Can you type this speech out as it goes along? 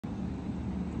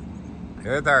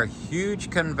Here's our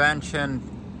huge convention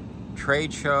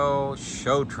trade show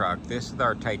truck. This is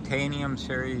our titanium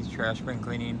series trash bin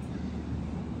cleaning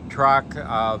truck.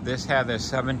 This has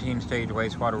a 17-stage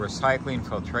wastewater recycling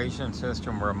filtration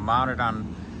system. We're mounted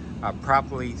on a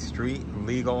properly street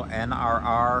legal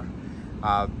NRR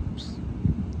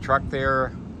truck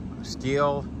there,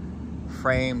 steel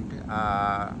framed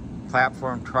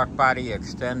platform truck body,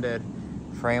 extended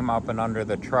frame up and under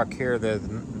the truck here.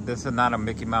 This is not a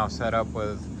Mickey Mouse setup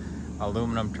with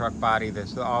aluminum truck body.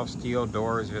 This is all steel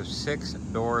doors. There's 6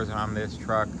 doors on this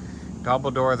truck,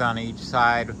 double doors on each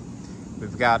side.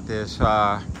 We've got this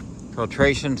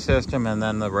filtration system and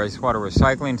then the wastewater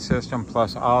recycling system,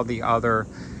 plus all the other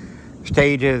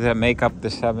stages that make up the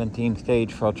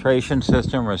 17-stage filtration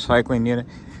system recycling unit.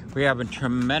 We have a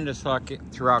tremendous luck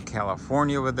throughout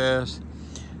California with this.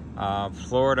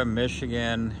 Florida,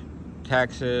 Michigan,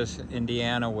 Texas,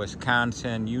 Indiana,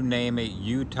 Wisconsin, you name it,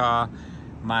 Utah,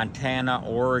 Montana,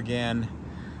 Oregon,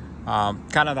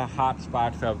 kind of the hot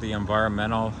spots of the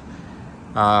environmental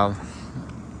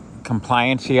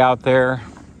compliancy out there.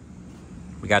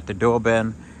 We got the dual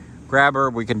bin grabber.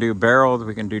 We can do barrels,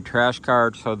 we can do trash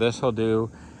carts. So this will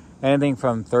do anything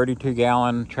from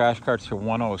 32-gallon trash carts to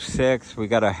 106. We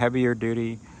got a heavier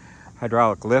duty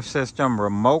hydraulic lift system,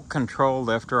 remote control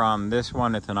lifter on this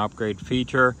one. It's an upgrade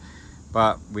feature,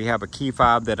 but we have a key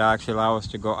fob that actually allows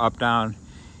us to go up, down,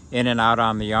 in and out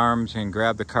on the arms and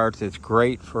grab the carts. It's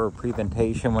great for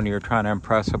presentation when you're trying to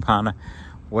impress upon a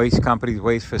waste company's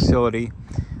waste facility.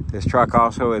 This truck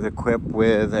also is equipped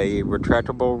with a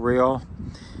retractable reel,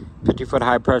 50-foot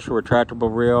high pressure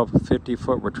retractable reel,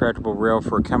 50-foot retractable reel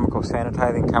for chemical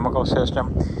sanitizing chemical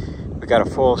system. We got a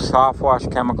full soft wash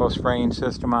chemical spraying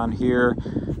system on here.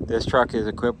 This truck is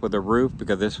equipped with a roof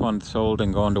because this one's sold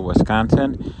and going to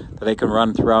Wisconsin, so they can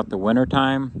run throughout the winter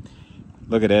time.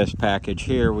 Look at this package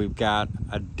here. We've got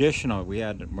additional, we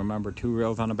had, remember, 2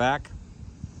 reels on the back.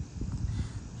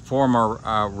 4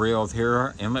 more reels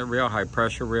here, inlet reel, high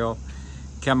pressure reel,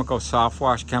 chemical soft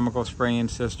wash chemical spraying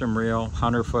system reel,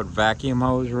 100-foot vacuum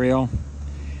hose reel.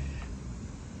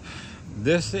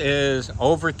 This is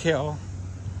overkill.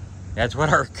 That's what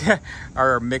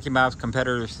our Mickey Mouse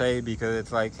competitors say, because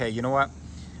it's like, hey, you know what?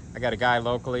 I got a guy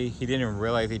locally, he didn't even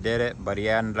realize he did it, but he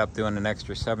ended up doing an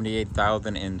extra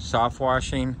 $78,000 in soft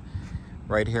washing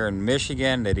right here in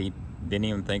Michigan that he didn't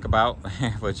even think about.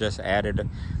 It was just added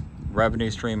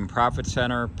revenue stream profit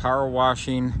center. Power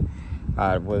washing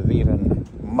was even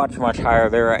much higher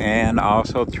there, and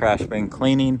also trash bin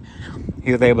cleaning.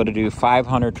 He was able to do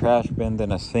 500 trash bins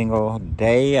in a single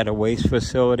day at a waste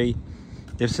facility.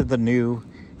 This is the new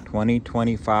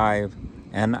 2025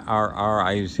 NRR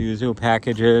Isuzu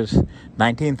packages,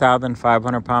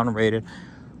 19,500 pound rated,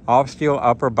 all steel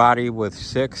upper body with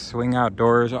 6 swing out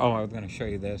doors. Oh, I was going to show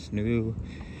you this new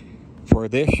for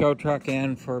this show truck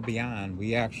and for beyond.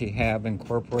 We actually have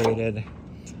incorporated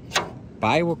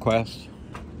by request.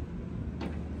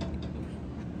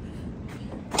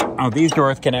 Oh, these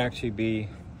doors can actually be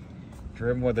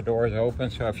driven with the doors open.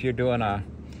 So if you're doing a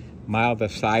mile the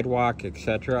sidewalk,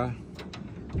 etc.,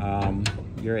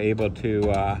 you're able to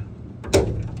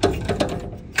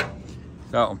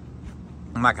so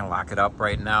I'm not gonna lock it up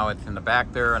right now. It's in the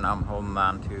back there and I'm holding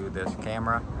on to this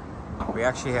camera. We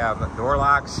actually have door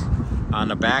locks on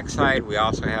the back side. We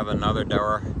also have another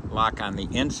door lock on the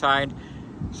inside,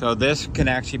 so this can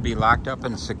actually be locked up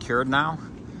and secured now.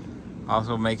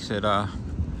 Also makes it that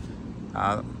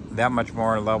much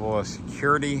more level of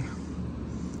security.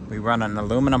 We run an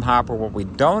aluminum hopper. What we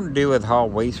don't do is haul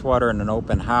wastewater in an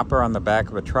open hopper on the back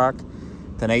of a truck.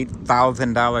 It's an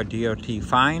 $8,000 DOT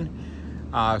fine.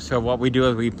 So what we do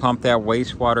is we pump that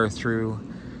wastewater through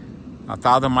a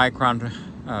 1,000 micron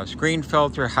screen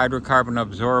filter, hydrocarbon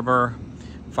absorber,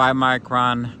 5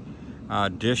 micron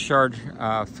discharge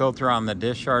filter on the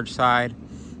discharge side.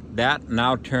 That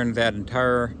now turns that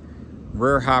entire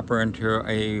rear hopper into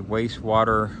a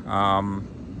wastewater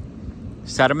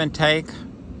sediment tank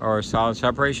or solid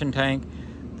separation tank.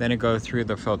 Then it goes through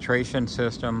the filtration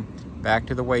system back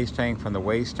to the waste tank. From the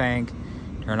waste tank,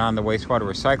 turn on the wastewater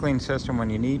recycling system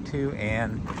when you need to,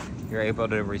 and you're able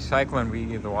to recycle and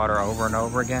reuse the water over and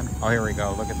over again. Oh, here we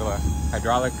go. Look at the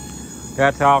hydraulic.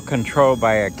 That's all controlled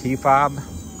by a key fob.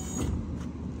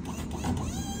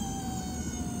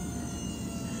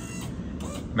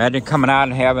 Imagine coming out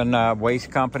and having a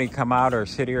waste company come out, or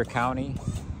city or county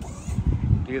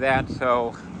do that.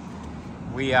 So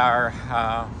we are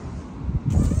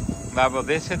level.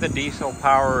 This is a diesel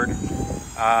powered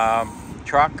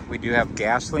truck. We do have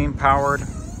gasoline powered.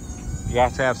 We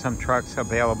also have some trucks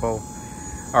available,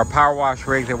 our power wash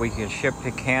rigs that we can ship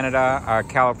to Canada,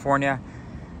 California.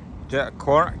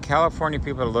 California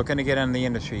people are looking to get in the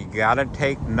industry. You got to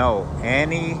take note.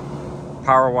 Any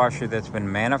power washer that's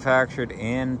been manufactured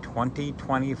in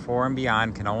 2024 and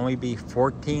beyond can only be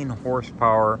 14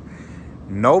 horsepower,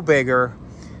 no bigger.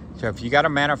 So if you got a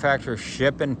manufacturer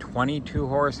shipping 22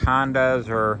 horse Hondas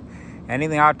or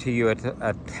anything out to you, it's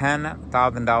a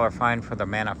 $10,000 fine for the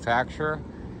manufacturer.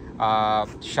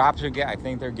 Shops are I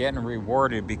think they're getting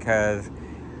rewarded because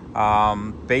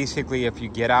basically if you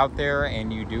get out there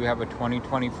and you do have a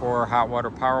 2024 hot water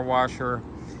power washer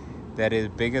that is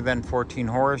bigger than 14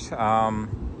 horse, it's a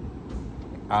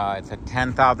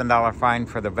 $10,000 fine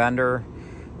for the vendor.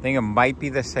 I think it might be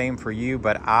the same for you,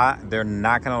 but they're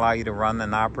not going to allow you to run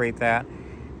and operate that.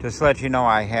 Just to let you know,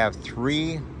 I have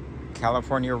 3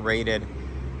 California rated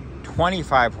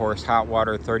 25 horse hot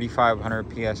water, 3,500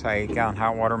 PSI 8-gallon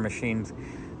hot water machines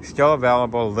still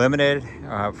available, limited,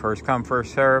 first come,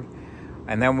 first serve.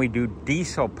 And then we do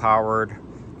diesel powered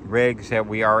rigs that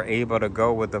we are able to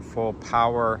go with the full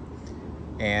power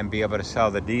and be able to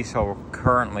sell the diesel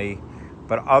currently.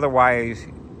 But otherwise,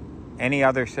 any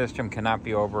other system cannot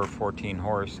be over 14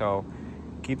 horse. So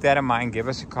keep that in mind. Give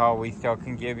us a call. We still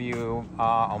can give you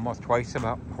almost twice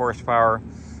the horsepower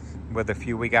with the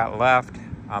few we got left.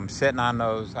 I'm sitting on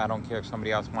those. I don't care if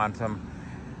somebody else wants them.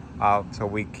 So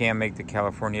we can make the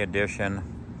California edition.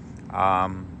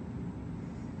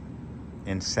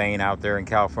 Insane out there in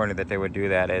California that they would do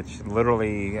that. It's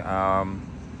literally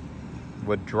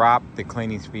would drop the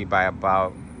cleaning speed by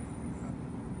about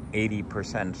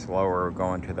 80% slower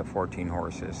going to the 14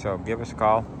 horses. So give us a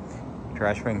call.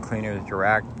 Trash bin cleaners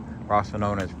direct, also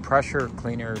known as pressure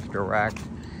cleaners direct.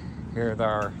 Here's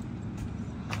our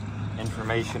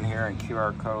information here and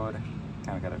QR code.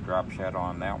 Kind of got a drop shadow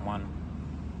on that one.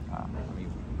 Let me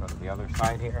go to the other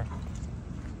side here.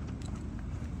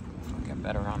 Get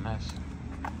better on this.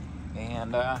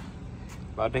 And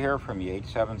love to hear from you.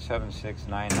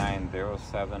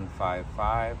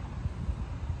 877-699-0755.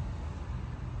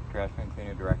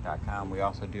 TrashBinCleanerDirect.com. We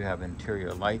also do have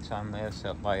interior lights on this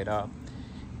that light up.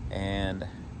 And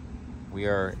we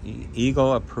are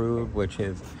Eagle approved, which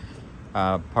is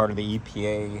part of the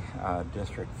EPA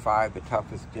District 5, the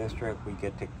toughest district. We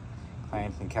get to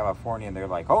clients in California and they're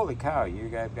like, holy cow, you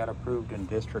guys got approved in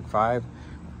District 5.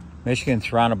 Michigan's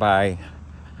surrounded by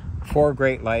 4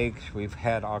 Great Lakes. We've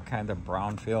had all kinds of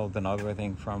brownfields and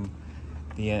everything from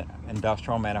the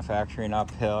industrial manufacturing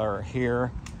uphill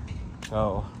here.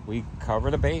 So we cover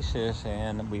the bases,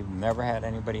 and we've never had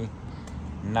anybody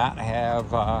not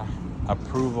have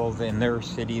approvals in their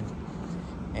city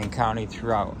and county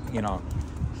throughout,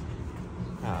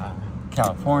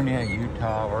 California,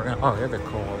 Utah, Oregon. Oh, they're the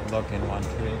cool looking one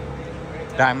too.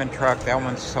 Diamond truck, that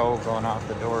one's sold, going out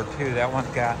the door too. That one's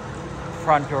got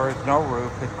front doors, no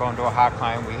roof. It's going to a hot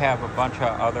climb. We have a bunch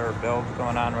of other builds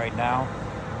going on right now.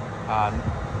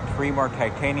 3 more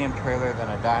titanium trailer than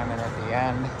a diamond at the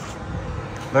end.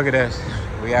 Look at this.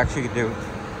 We actually do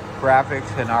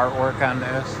graphics and artwork on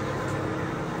this.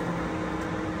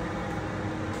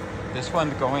 This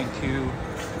one's going to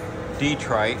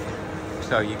Detroit,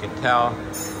 so you can tell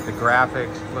the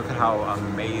graphics. Look at how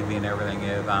amazing everything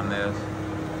is on this.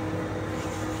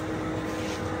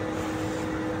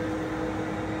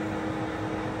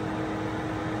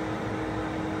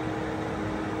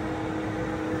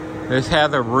 This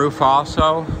has a roof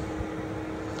also,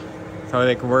 so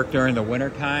they can work during the winter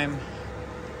time.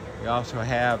 We also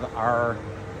have our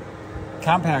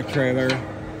compact trailer,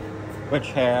 which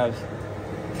has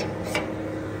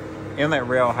inlet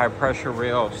rail, high pressure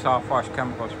rail, soft wash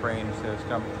chemical spraying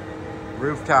system,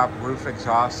 rooftop roof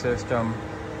exhaust system,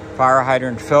 fire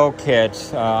hydrant fill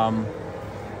kits,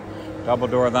 double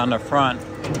doors on the front.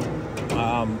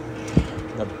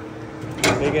 The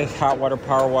biggest hot water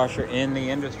power washer in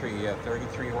the industry, a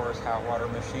 33 horse hot water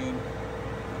machine,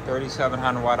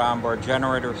 3,700 watt onboard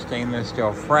generator, stainless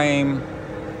steel frame.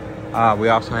 We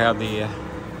also have the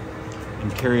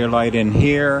interior light in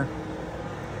here,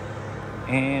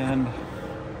 and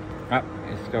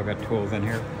it's still got tools in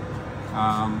here.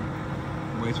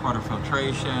 Wastewater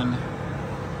filtration,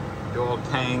 dual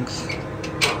tanks,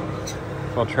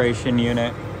 filtration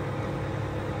unit.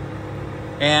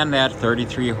 And that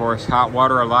 33 horse hot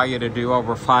water allow you to do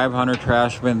over 500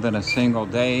 trash bins in a single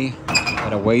day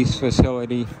at a waste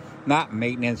facility. Not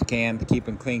maintenance cans,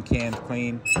 keeping clean cans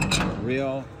clean.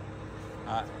 Real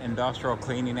industrial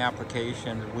cleaning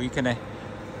applications. We can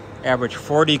average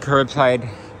 40 curbside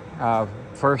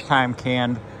first time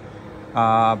canned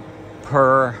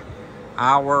per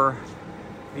hour.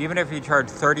 Even if you charge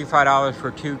 $35 for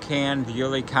 2 cans,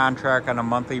 yearly contract on a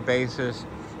monthly basis,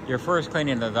 your first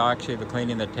cleaning is actually the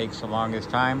cleaning that takes the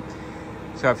longest time.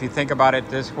 So if you think about it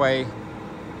this way,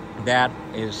 that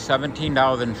is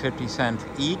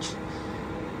 $17.50 each.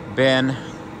 Bin,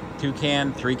 2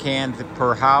 cans, 3 cans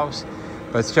per house,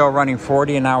 but still running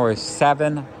 40 an hour is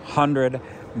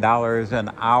 $700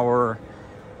 an hour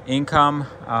income.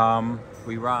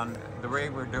 We run, the way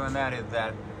we're doing that is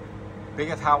that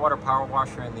biggest hot water power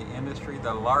washer in the industry,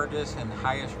 the largest and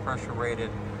highest pressure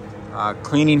rated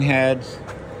cleaning heads.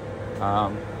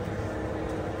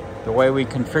 The way we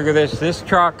configure this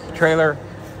truck trailer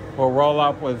will roll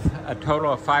up with a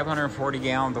total of 540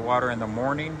 gallons of water in the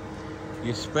morning.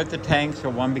 You split the tank, so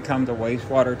one becomes a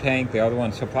wastewater tank, the other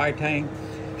one's supply tank.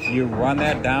 You run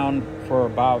that down for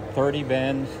about 30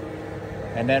 bins,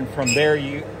 and then from there,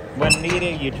 when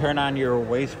needed, you turn on your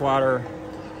wastewater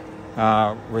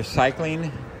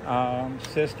recycling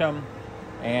system,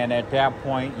 and at that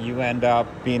point, you end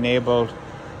up being able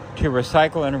to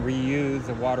recycle and reuse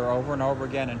the water over and over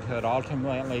again until it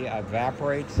ultimately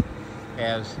evaporates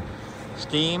as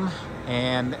steam,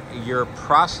 and you're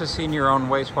processing your own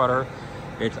wastewater.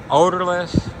 It's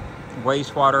odorless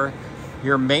wastewater.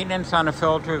 Your maintenance on the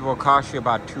filters will cost you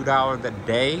about $2 a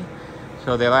day.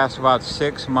 So they last about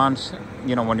 6 months.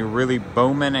 You know, when you're really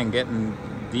booming and getting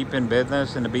deep in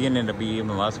business. In the beginning, it'll be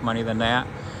even less money than that.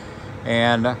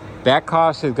 And that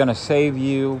cost is going to save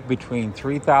you between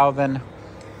 $3,000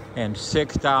 and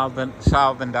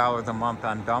 $6,000 a month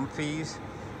on dump fees.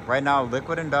 Right now,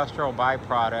 liquid industrial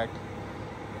byproduct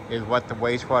is what the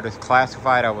wastewater is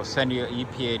classified. I will send you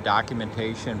EPA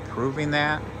documentation proving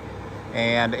that.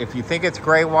 And if you think it's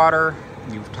gray water,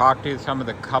 you've talked to some of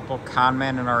the couple con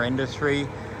men in our industry.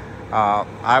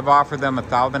 I've offered them a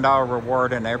 $1,000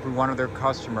 reward, and every one of their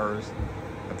customers,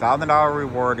 a $1,000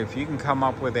 reward if you can come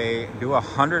up with do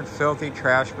 100 filthy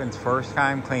trash bins first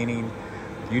time cleaning.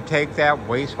 You take that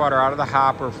wastewater out of the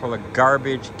hopper full of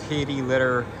garbage, kitty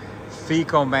litter,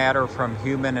 fecal matter from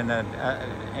human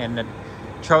and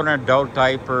children adult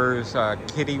diapers,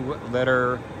 kitty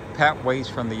litter, pet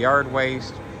waste from the yard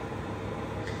waste.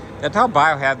 That's how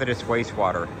biohazardous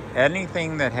wastewater.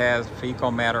 Anything that has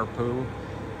fecal matter, poo,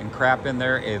 and crap in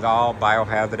there is all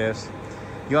biohazardous.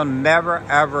 You'll never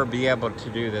ever be able to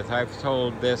do this. I've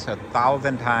told this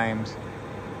 1,000 times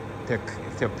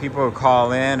to people who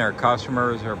call in, or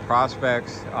customers or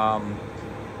prospects.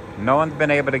 No one's been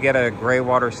able to get a gray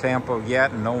water sample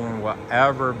yet, and no one will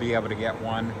ever be able to get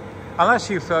one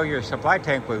unless you fill your supply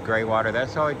tank with gray water.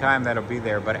 That's the only time that'll be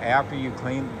there. But after you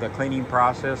clean the cleaning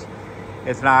process,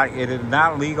 it is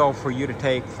not legal for you to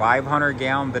take 500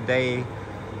 gallons a day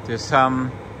to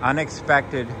some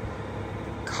unexpected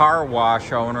car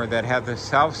wash owner that has a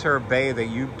self-serve bay that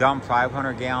you dump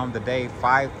 500 gallons a day,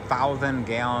 5,000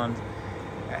 gallons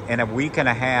in a week and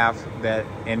a half,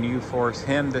 and you force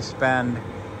him to spend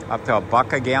up to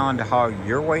 $1 a gallon to haul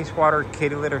your wastewater,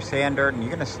 kitty litter, sand, dirt, and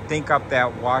you're going to stink up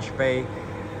that wash bay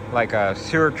like a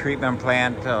sewer treatment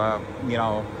plant,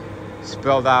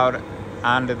 spilled out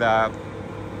onto the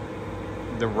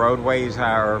roadways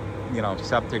or,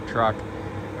 septic truck.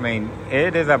 I mean,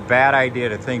 it is a bad idea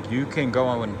to think you can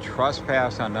go and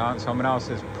trespass on someone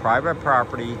else's private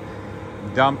property,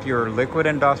 dump your liquid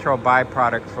industrial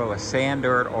byproduct full of sand,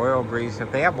 dirt, oil, grease.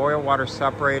 If they have oil water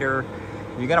separator,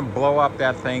 you're going to blow up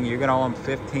that thing. You're going to owe them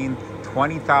 $15,000,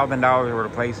 $20,000 to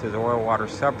replace his oil water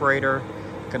separator.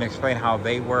 Going to explain how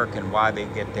they work and why they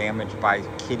get damaged by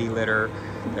kitty litter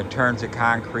that turns the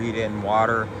concrete in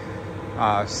water,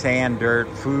 sand, dirt,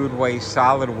 food waste,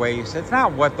 solid waste. It's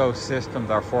not what those systems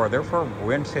are for. They're for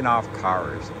rinsing off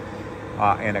cars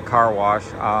in a car wash.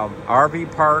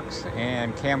 RV parks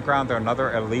and campgrounds are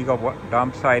another illegal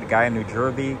dump site. A guy in New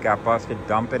Jersey got busted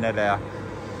dumping at a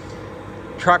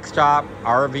truck stop,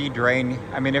 RV drain.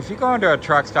 I mean, if you go into a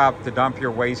truck stop to dump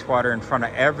your wastewater in front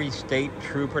of every state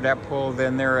trooper that pulls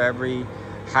in there, every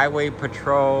highway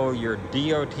patrol, your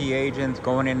DOT agents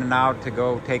going in and out to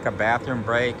go take a bathroom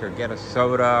break or get a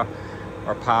soda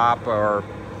or pop or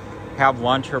have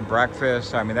lunch or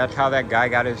breakfast. I mean, that's how that guy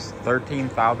got his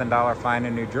 $13,000 fine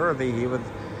in New Jersey. He was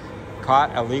caught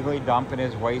illegally dumping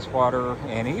his wastewater,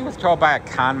 and he was told by a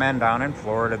con man down in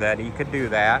Florida that he could do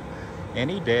that. And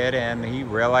he did, and he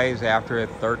realized after a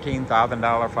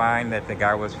 $13,000 fine that the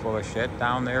guy was full of shit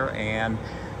down there, and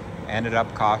ended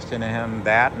up costing him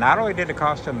that. Not only did it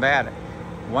cost him that,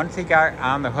 once he got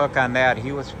on the hook on that,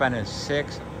 he was spending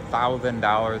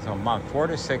 $6,000 a month, $4,000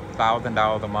 to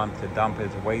 $6,000 a month to dump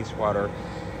his wastewater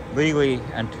legally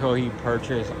until he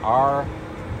purchased our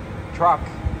truck,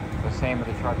 the same as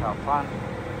the truck out front,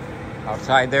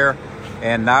 outside there.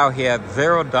 And now he had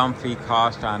zero dump fee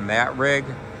cost on that rig.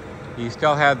 He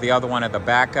still had the other one at the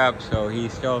backup, so he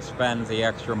still spends the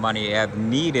extra money as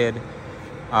needed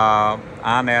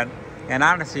on that. And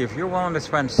honestly, if you're willing to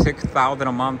spend $6,000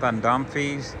 a month on dump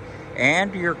fees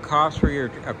and your cost for your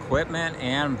equipment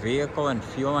and vehicle and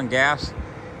fuel and gas,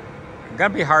 it's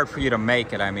gonna be hard for you to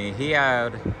make it. I mean, he's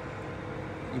a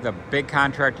big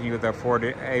contractor, he was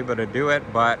able to do it,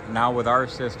 but now with our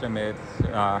system, it's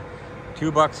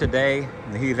 $2 a day.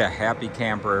 He's a happy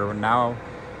camper. Now,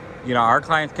 you know, our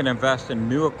clients can invest in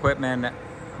new equipment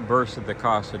versus the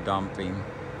cost of dumping.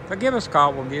 So give us a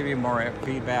call, we'll give you more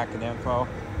feedback and info.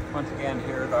 Once again,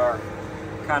 here's our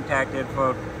contact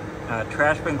info,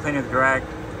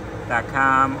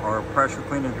 trashbincleaningsdirect.com or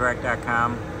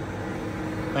pressurecleaningsdirect.com.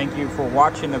 Thank you for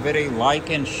watching the video. Like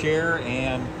and share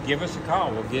and give us a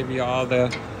call. We'll give you all the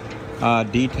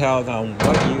details on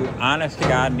what you, honest to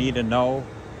God, need to know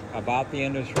about the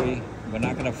industry. We're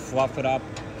not going to fluff it up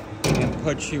and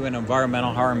put you in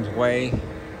environmental harm's way.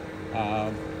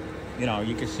 You know,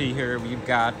 you can see here we've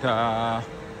got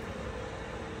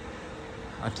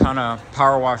a ton of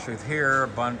power washers here,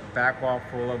 back wall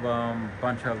full of them,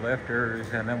 bunch of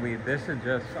lifters, and then this is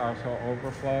just also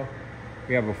overflow.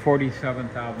 We have a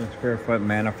 47,000 square foot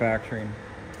manufacturing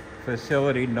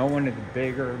facility. No one is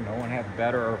bigger, no one has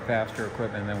better or faster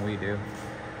equipment than we do.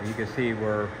 You can see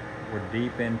we're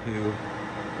deep into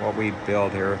what we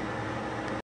build here.